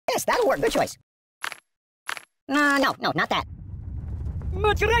Yes, that'll work. Good choice. No, not that.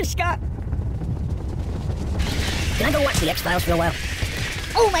 Matryoshka! Can I go watch the X-Files for a while?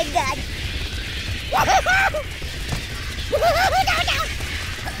 Oh my god!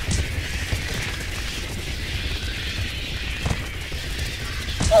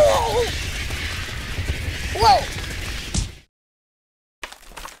 Whoa! Whoa!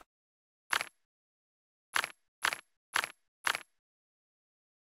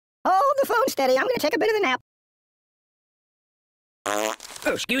 Hold the phone steady. I'm gonna take a bit of a nap. Oh,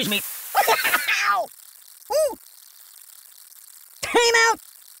 excuse me. Ow! Ooh. Time out!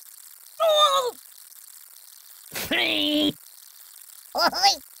 Oh! Hey!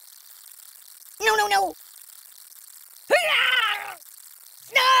 No!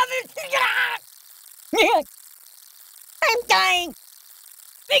 Stop it! I'm dying!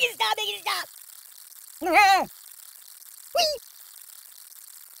 Make it stop! Whee!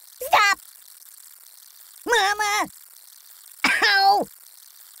 Stop! Mama! Ow!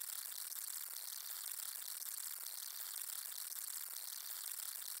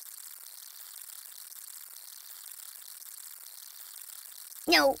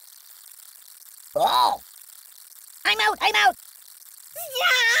 No. Oh! I'm out!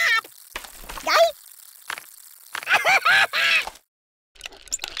 Stop! Guys?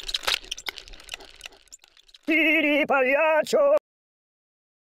 Pagliaccio!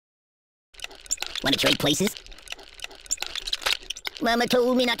 Want to trade places? Mama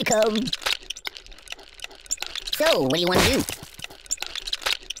told me not to come. So, what do you want to do?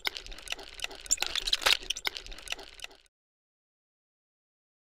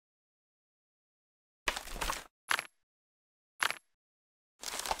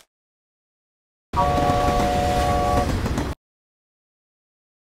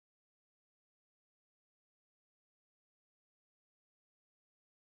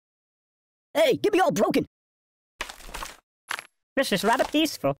 Hey, get me all broken! This is rather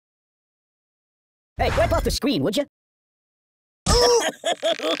peaceful. Hey, wipe off the screen, would you?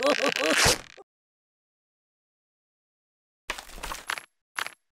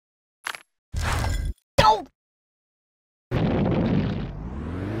 No!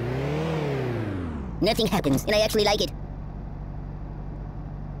 Nothing happens, and I actually like it.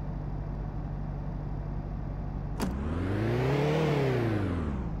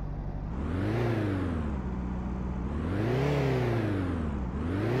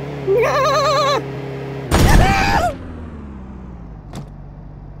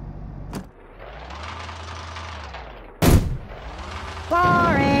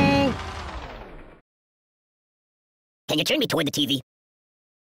 Boring! Can you turn me toward the TV?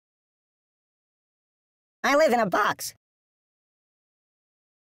 I live in a box.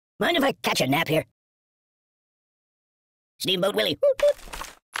 Mind if I catch a nap here? Steamboat Willie.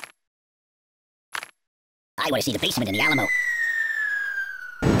 I want to see the basement in the Alamo.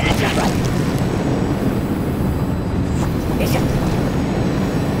 That's not right.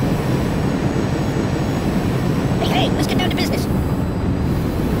 Hey, let's get down to business.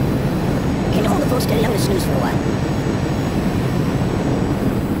 Can you hold the phone steady? I'm gonna snooze for a while.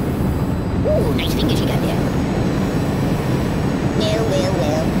 Ooh, nice fingers you got there.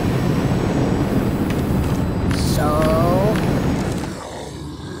 Well. So...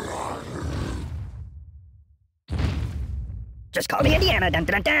 Just call me Indiana, dun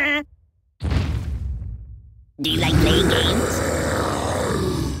dun dun. Do you like playing games?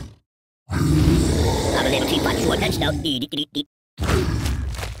 I'm a little teapot, short nuts now.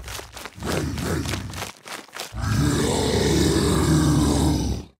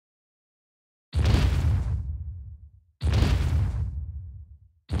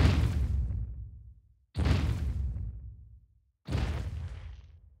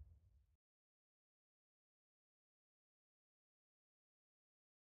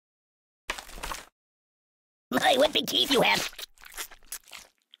 My, what big teeth you have!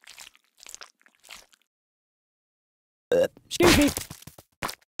 Excuse me.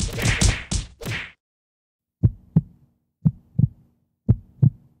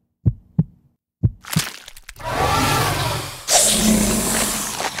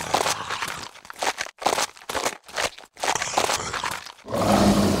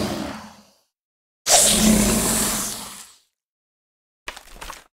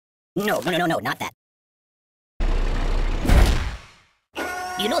 No, not that.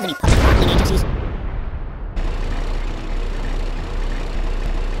 Do you know of any public modeling agencies?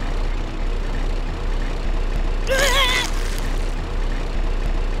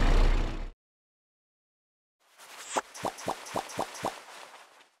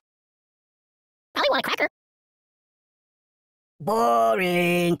 Probably want a cracker.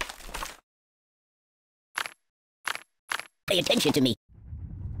 Boring. Pay attention to me.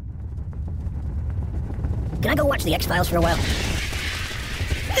 Can I go watch the X-Files for a while?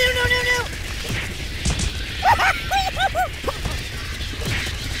 No!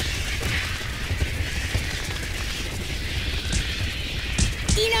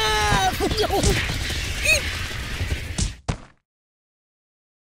 Enough!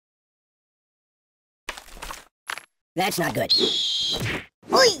 That's not good.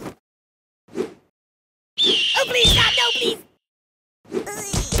 Oi! Oh, please, stop! No, please!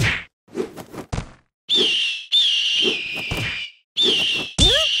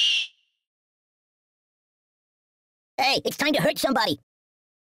 Hey, it's time to hurt somebody.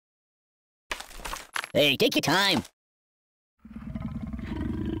 Hey, take your time.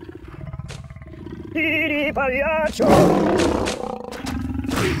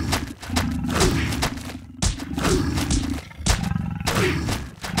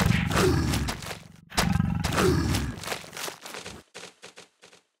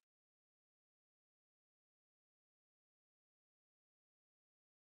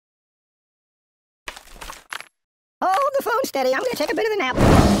 Hold the phone steady. I'm gonna take a bit of a nap.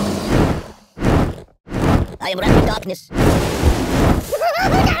 I am wrapped in darkness.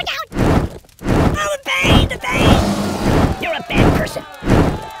 Oh, the pain! The pain! You're a bad person.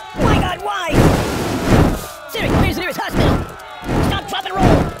 My God, why? Siri, where's the nearest hospital? Stop, drop, and roll.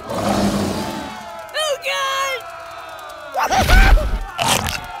 Oh, God!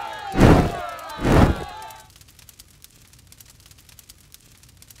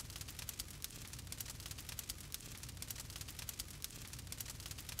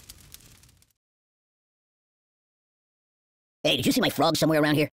 Hey, did you see my frog somewhere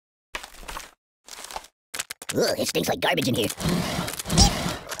around here? Ugh, it stinks like garbage in here.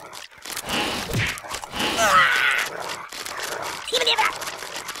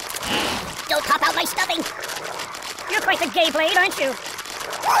 Don't pop out my stuffing! You're quite the gay blade, aren't you?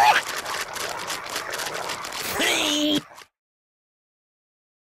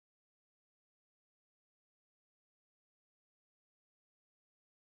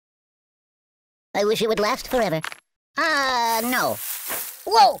 I wish it would last forever. No.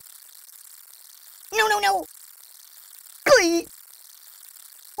 Whoa! No! Glee!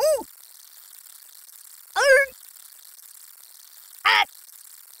 Ooh! Ah!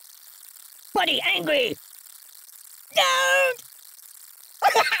 Buddy, angry! Don't!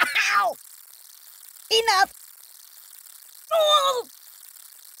 Ow! Enough! Oh!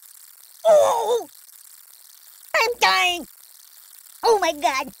 I'm dying! Oh my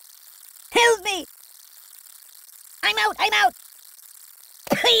God! Help me! I'm out!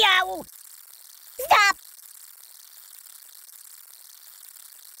 Yow! Stop!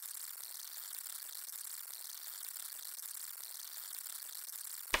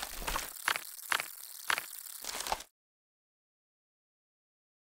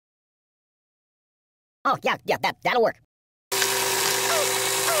 Oh, yeah, that'll work.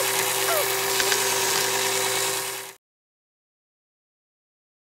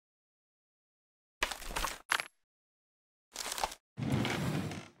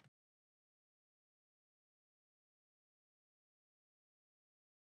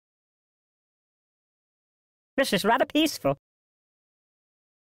 This is rather peaceful.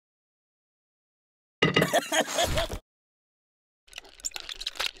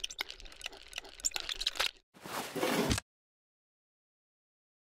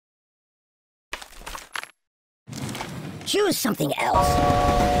 Choose something else.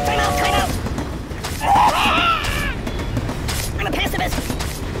 Time out! I'm a pacifist!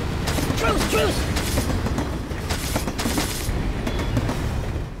 Truce!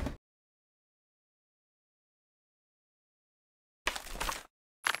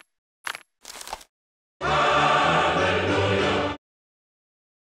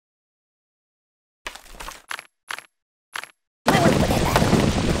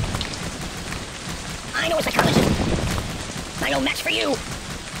 I know a psychologist. I know match for you.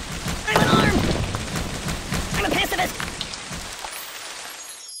 I'm unarmed. I'm a pacifist.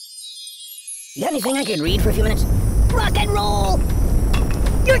 You got anything I could read for a few minutes? Rock and roll!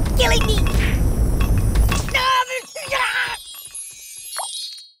 You're killing me!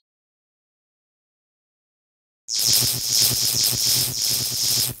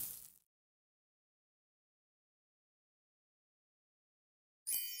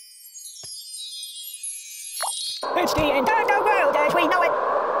 It's the end of the world as we know it.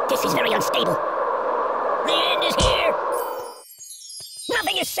 This is very unstable. The end is here.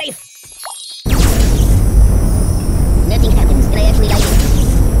 Nothing is safe. Nothing happens, and I actually like it.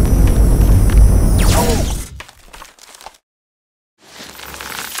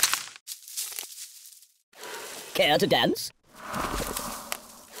 Care to dance?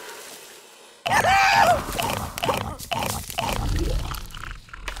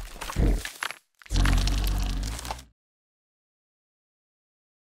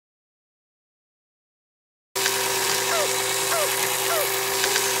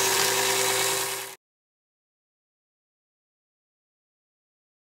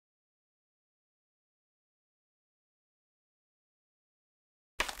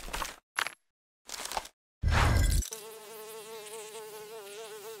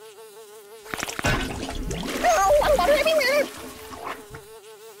 Water everywhere!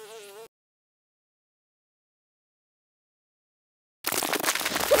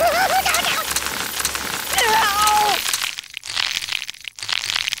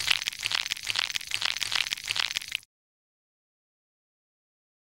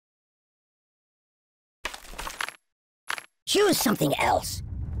 Choose something else.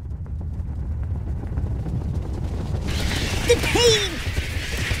 The pain!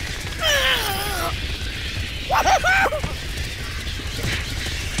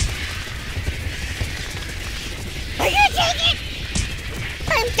 Are you taking it?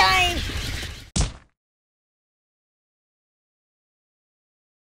 I'm dying!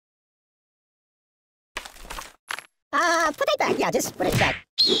 Put it back. Yeah, just put it back.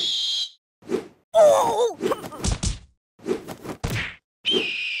 Oh!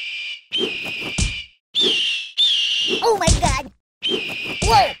 Oh my God!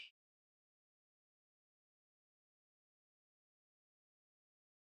 Whoa!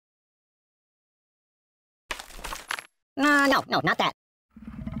 No, not that.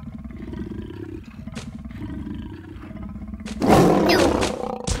 No.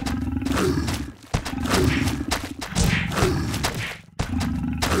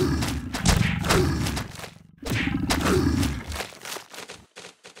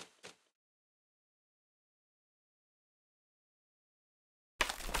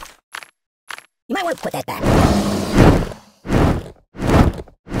 You might want to put that back.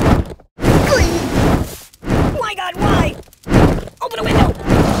 My God, why? Open the window!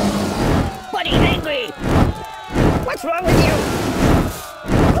 Buddy, angry! What's wrong with you?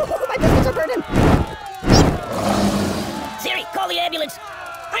 Oh, my biscuits are burning! Siri, call the ambulance!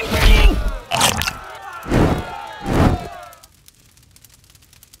 I'm burning!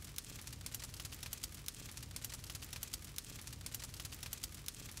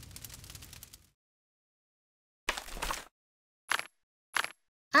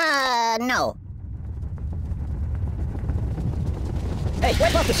 No. Hey,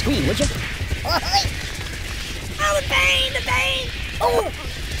 wipe off the screen, would you? Oh, the pain, the pain! Oh!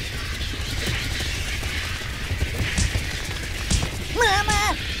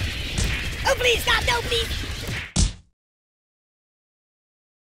 Mama! Oh, please, stop, no, please!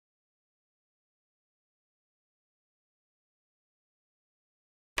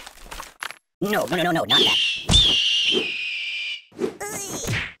 No, not that.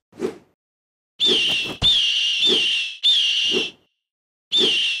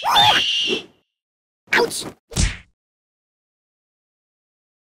 Ouch!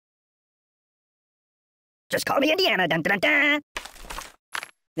 Just call me Indiana, dun dun dun!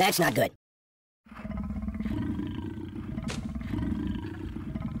 That's not good.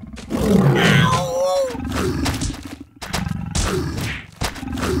 Ow!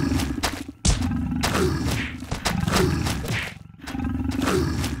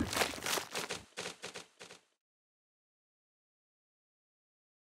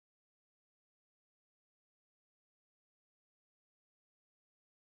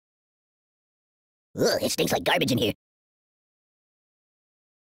 Ugh, it stinks like garbage in here.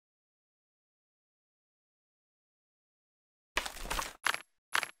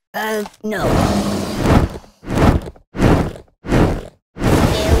 No.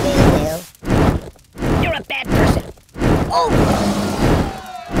 Well. You're a bad person. Oh!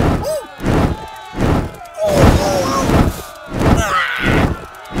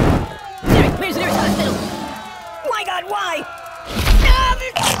 Siri, where's the nearest hospital? My God, why?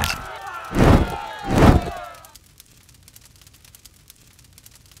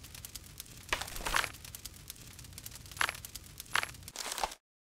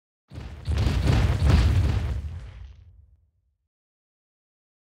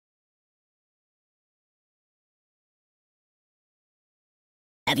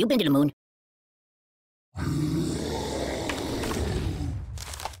 Have you been to the moon?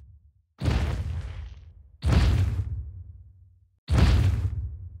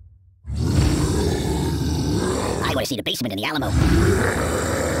 I want to see the basement in the Alamo.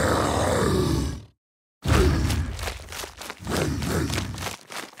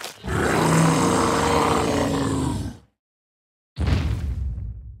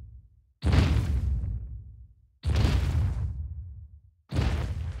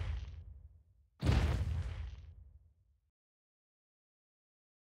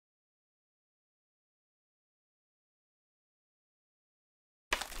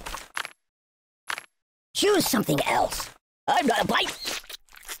 Choose something else. I've got a bite.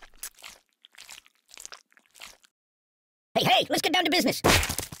 Hey, let's get down to business.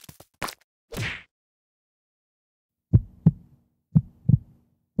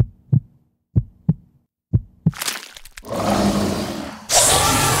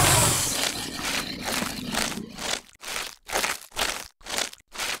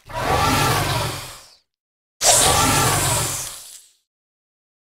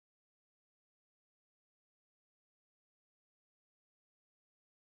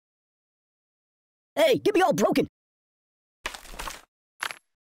 Hey, get me all broken.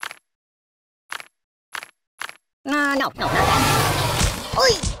 No, not that. Oi!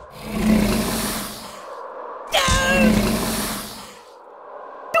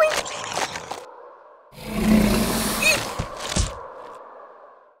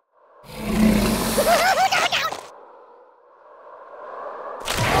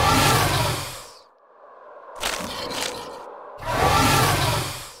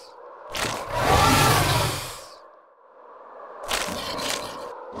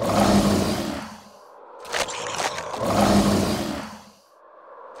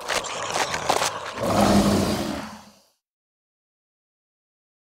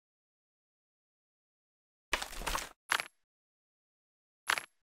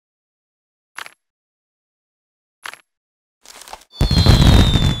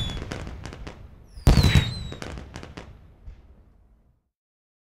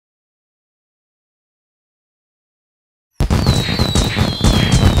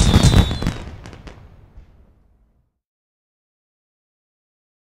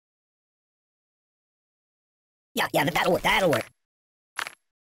 Yeah, that'll work.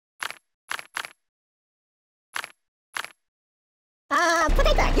 Put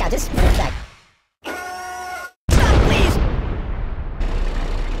it back. Yeah, just put it back. Stop, please!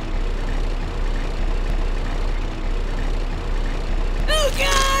 Oh,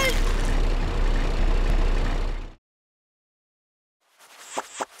 God!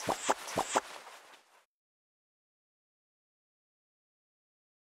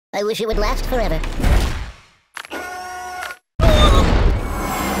 I wish it would last forever.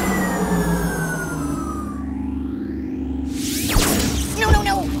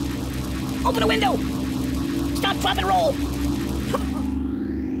 No! Open a window! Stop, drop, and roll!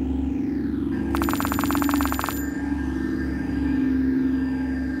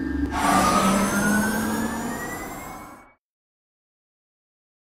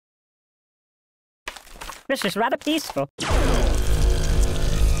 This is rather peaceful.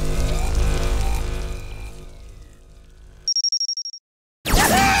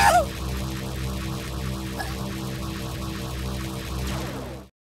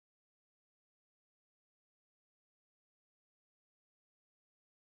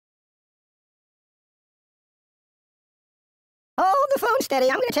 Hold the phone steady.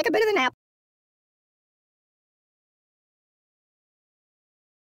 I'm going to take a bit of a nap.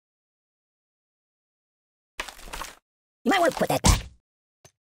 You might want to put that back.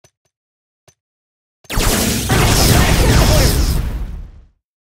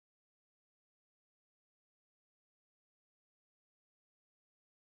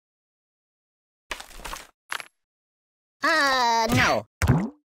 No.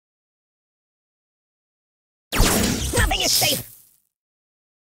 Nothing is safe.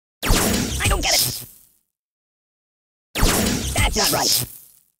 I don't get it. That's not right.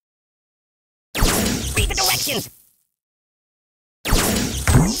 Read the directions.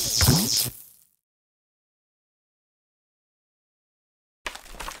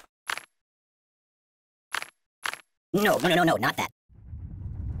 No, not that.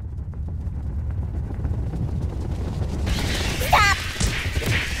 Stop!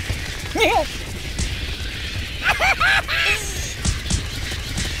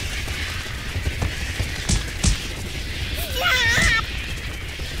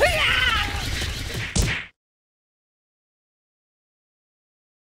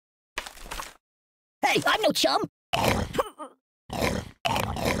 Hey, I'm no chum.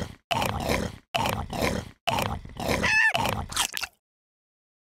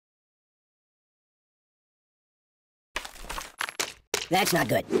 That's not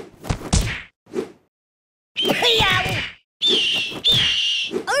good.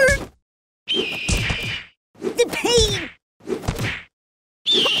 The pain!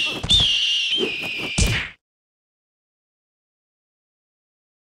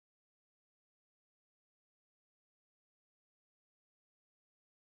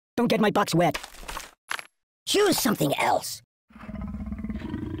 Don't get my box wet. Choose something else.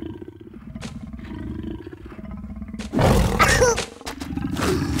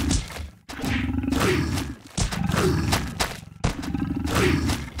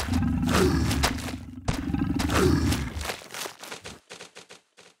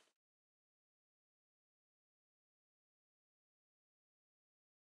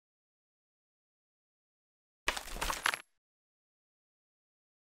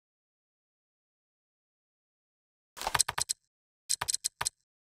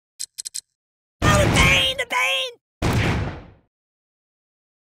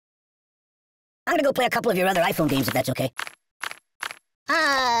 I'm gonna go play a couple of your other iPhone games if that's okay.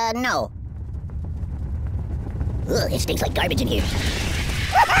 No. Ugh, it stinks like garbage in here.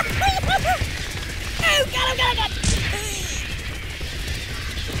 Oh, God.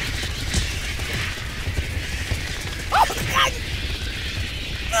 Oh, God.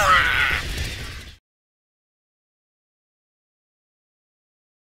 Ah!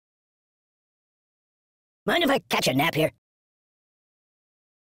 Mind if I catch a nap here?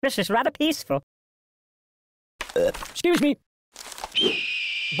 This is rather peaceful. Excuse me.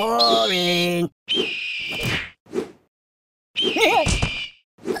 Boring.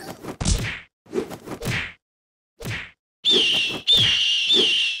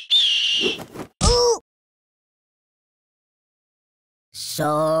 Ooh.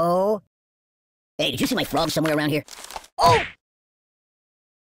 So... Hey, did you see my frog somewhere around here? Oh!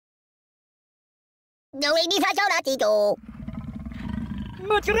 No,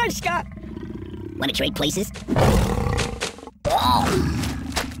 Matryoshka! Wanna trade places? Oh!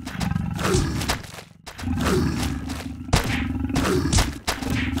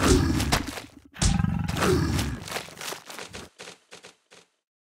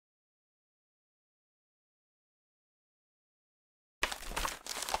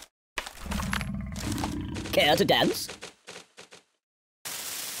 Care to dance?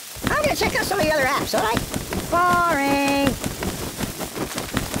 I'm gonna check out some of the other apps, alright? Boring!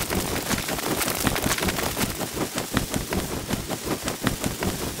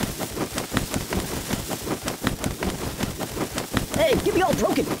 Hey, get me all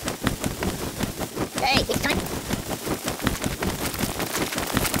broken! Hey, it's time!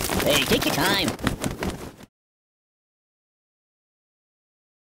 Hey, take your time!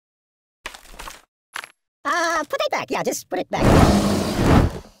 Put it back. Yeah, just put it back.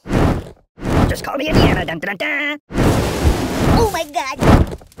 Just call me Indiana. Dun, dun, dun. Oh my God!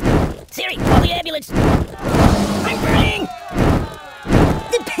 Siri, call the ambulance. I'm burning.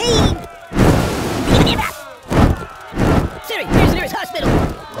 The pain. Siri, where's the nearest hospital?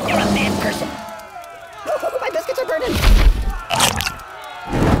 You're a bad person. Oh, my biscuits are burning.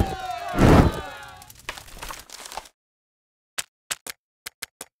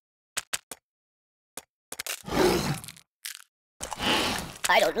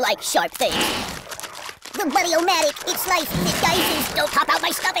 I don't like sharp things. The Buddy-O-Matic, it slices, it dices, don't pop out my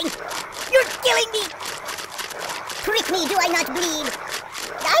stuffing. You're killing me. Prick me, do I not bleed?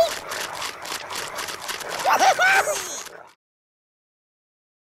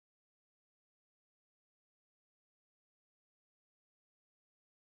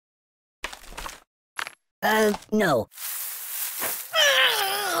 No.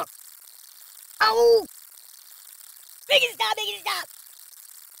 Oh! Make it stop!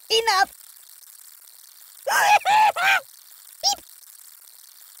 Enough!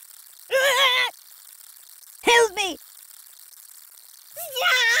 Help me!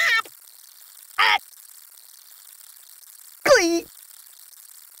 Stop! Please!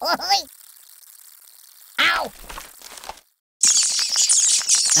 Ow!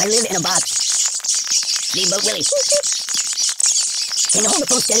 I live in a box. Steamboat Willie. Can you hold the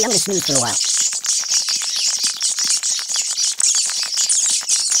phone steady? I'm gonna snooze for a while.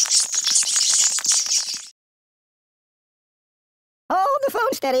 Hold the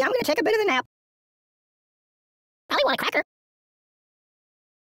phone steady. I'm gonna take a bit of a nap. Probably want a cracker.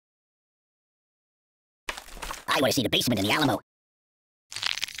 I want to see the basement in the Alamo.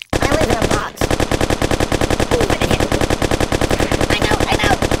 I live in a box. Ooh, I've been hit. I'm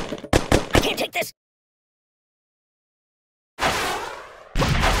out! I can't take this.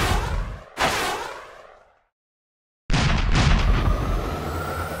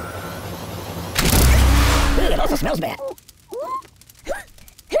 Ooh, it also smells bad.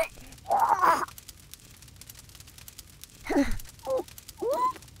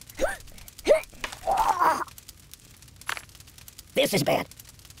 This is bad.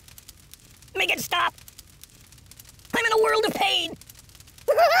 Make it stop! I'm in a world of pain!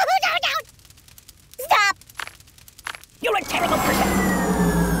 No! Stop! You're a terrible person!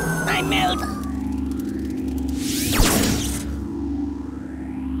 I melt!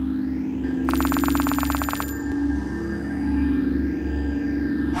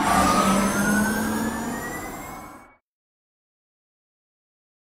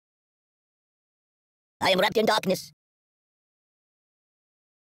 I am wrapped in darkness.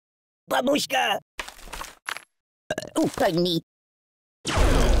 Babushka! Oh, pardon me.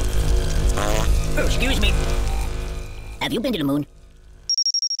 Oh, excuse me. Have you been to the moon?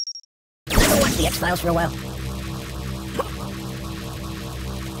 Can I go watch the X-Files for a while?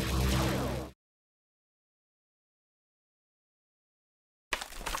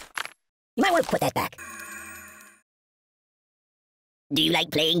 You might want to put that back. Do you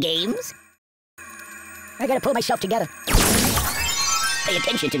like playing games? I gotta pull myself together. Pay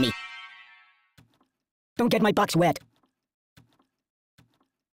attention to me. Don't get my box wet.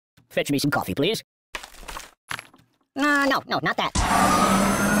 Fetch me some coffee, please. No, not that.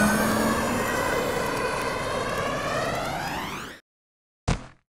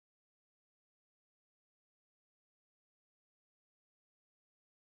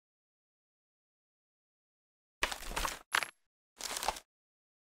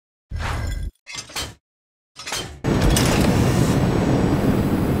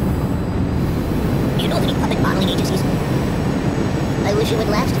 You know of any puppet modeling agencies? I wish it would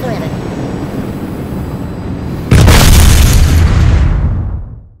last forever.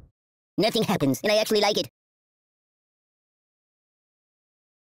 Nothing happens, and I actually like it.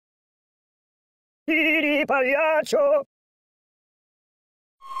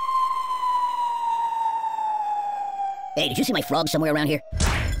 Hey, did you see my frog somewhere around here?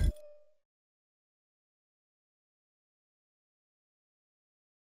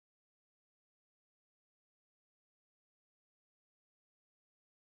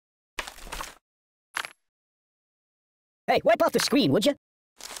 Hey, wipe off the screen, would you?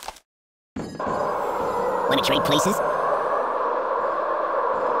 Want to trade places?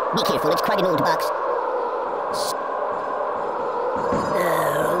 Be careful, it's quite an old box.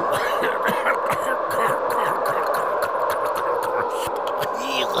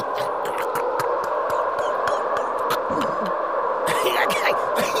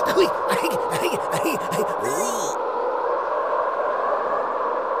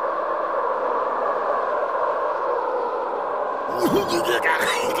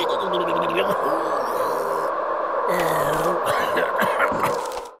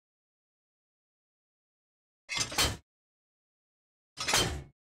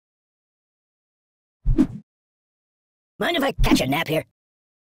 Mind if I catch a nap here?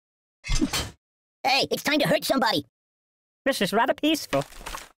 Hey, it's time to hurt somebody! This is rather peaceful.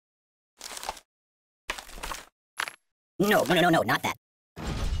 No, not that.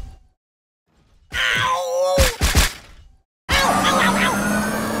 Ow! Ow!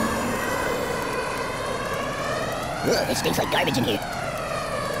 Ugh, it stinks like garbage in here.